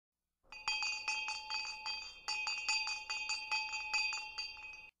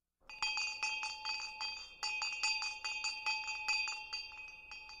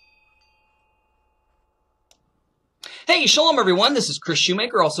Hey, shalom everyone, this is Chris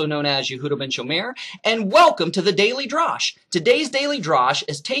Shoemaker, also known as Yehuda Ben Shomer, and welcome to the Daily Drosh. Today's Daily Drosh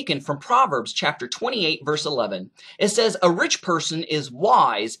is taken from Proverbs chapter 28, verse 11. It says, "A rich person is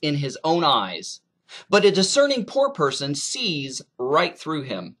wise in his own eyes, but a discerning poor person sees right through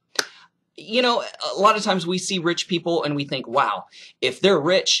him." You know, a lot of times we see rich people and we think, wow, if they're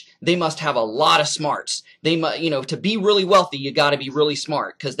rich, they must have a lot of smarts. They must, to be really wealthy, you got to be really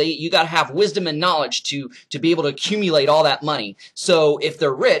smart because you got to have wisdom and knowledge to be able to accumulate all that money. So if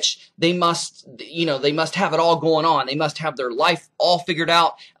they're rich, they must have it all going on. They must have their life all figured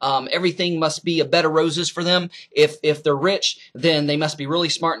out. Everything must be a bed of roses for them. If they're rich, then they must be really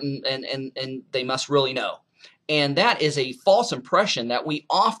smart and they must really know. And that is a false impression that we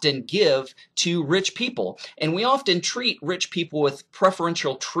often give to rich people. And we often treat rich people with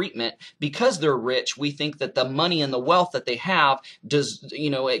preferential treatment because they're rich. We think that the money and the wealth that they have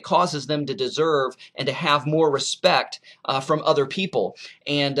it causes them to deserve and to have more respect from other people.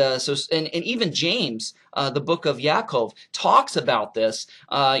 And even James, the book of Yaakov, talks about this,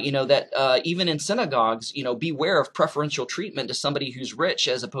 that even in synagogues, beware of preferential treatment to somebody who's rich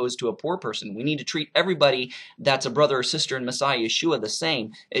as opposed to a poor person. We need to treat everybody that's a brother or sister in Messiah Yeshua the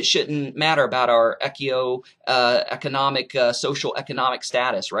same. It shouldn't matter about our social economic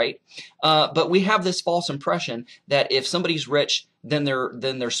status, right? But we have this false impression that if somebody's rich, then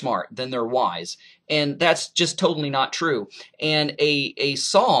they're smart, then they're wise. And that's just totally not true. And a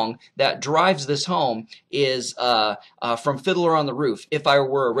song that drives this home is from Fiddler on the Roof, "If I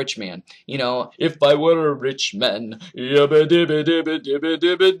Were a Rich Man." If I were a rich man, yabba dibba dibba dibba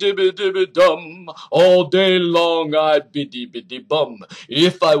dibba dibba dibba dum, all day long I'd biddy biddy bum.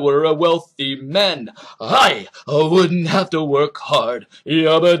 If I were a wealthy man, I wouldn't have to work hard.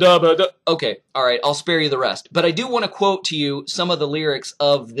 Yabba dabba da. Okay, all right, I'll spare you the rest. But I do want to quote to you some of the lyrics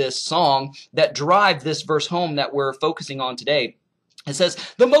of this song that drive this verse home that we're focusing on today. It says,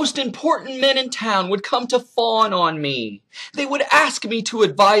 "The most important men in town would come to fawn on me. They would ask me to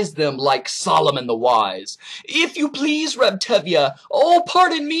advise them like Solomon the Wise. If you please, Reb Tevye, oh,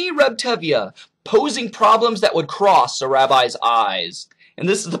 pardon me, Reb Tevye, posing problems that would cross a rabbi's eyes." And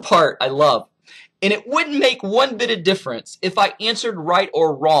this is the part I love. "And it wouldn't make one bit of difference if I answered right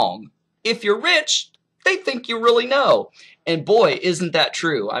or wrong. If you're rich, they think you really know." And boy, isn't that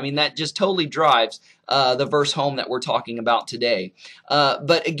true. I mean, that just totally drives the verse home that we're talking about today.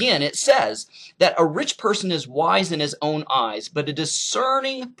 But again, it says that a rich person is wise in his own eyes, but a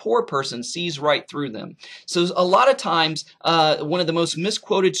discerning poor person sees right through them. So a lot of times, one of the most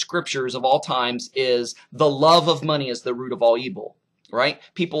misquoted scriptures of all times is, "The love of money is the root of all evil," right?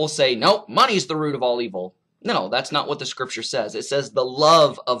 People will say, "No, money's the root of all evil." No, that's not what the scripture says. It says the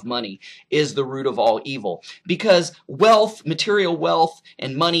love of money is the root of all evil. Because wealth, material wealth,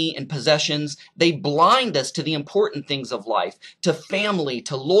 and money and possessions, they blind us to the important things of life, to family,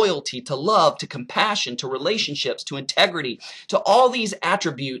 to loyalty, to love, to compassion, to relationships, to integrity, to all these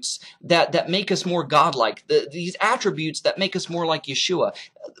attributes that make us more godlike, these attributes that make us more like Yeshua.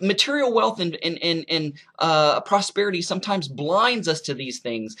 Material wealth and prosperity sometimes blinds us to these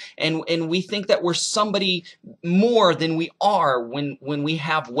things, and we think that we're somebody more than we are when we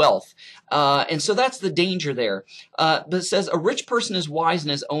have wealth. And so that's the danger there. But it says, "A rich person is wise in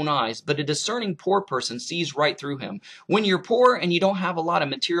his own eyes, but a discerning poor person sees right through him." When you're poor and you don't have a lot of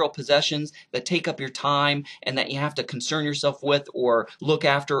material possessions that take up your time and that you have to concern yourself with or look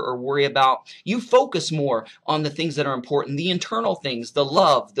after or worry about, you focus more on the things that are important, the internal things, the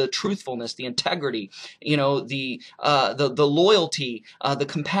love, the truthfulness, the integrity, the loyalty, the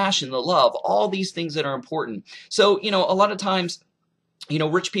compassion, the love, all these things that are important. So, a lot of times,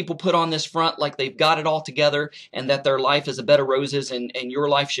 rich people put on this front like they've got it all together and that their life is a bed of roses and your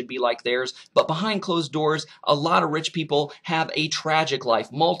life should be like theirs. But behind closed doors, a lot of rich people have a tragic life,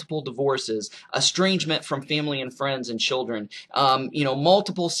 multiple divorces, estrangement from family and friends and children,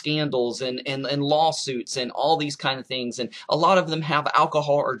 multiple scandals and lawsuits and all these kind of things. And a lot of them have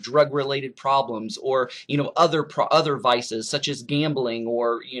alcohol or drug-related problems or, other vices such as gambling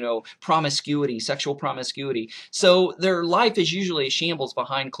or, promiscuity, sexual promiscuity. So their life is usually a shambles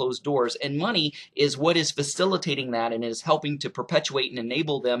behind closed doors, and money is what is facilitating that and is helping to perpetuate and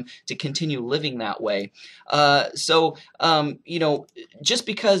enable them to continue living that way. Just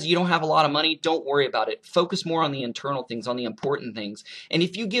because you don't have a lot of money, don't worry about it. Focus more on the internal things, on the important things. And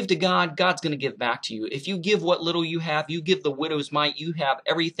if you give to God, God's going to give back to you. If you give what little you have, you give the widow's mite, you have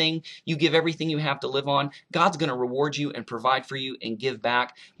everything, you give everything you have to live on, God's going to reward you and provide for you and give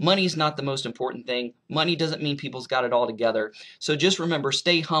back. Money's not the most important thing. Money doesn't mean people's got it all together. So just remember,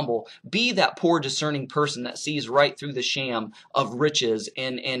 stay humble. Be that poor discerning person that sees right through the sham of riches,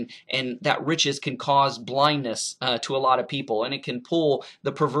 and that riches can cause blindness to a lot of people, and it can pull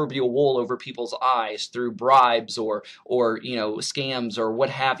the proverbial wool over people's eyes through bribes or scams or what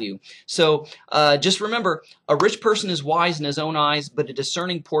have you. So just remember, a rich person is wise in his own eyes, but a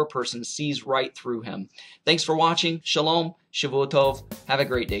discerning poor person sees right through him. Thanks for watching. Shalom. Shavua Tov. Have a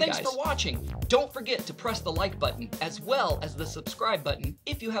great day, guys. Thanks for watching. Don't forget to press the like button as well as the subscribe button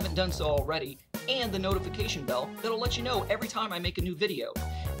if you haven't done so already, and the notification bell that'll let you know every time I make a new video.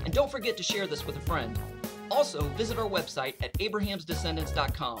 And don't forget to share this with a friend. Also, visit our website at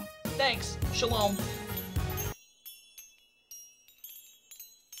abrahamsdescendants.com. Thanks. Shalom.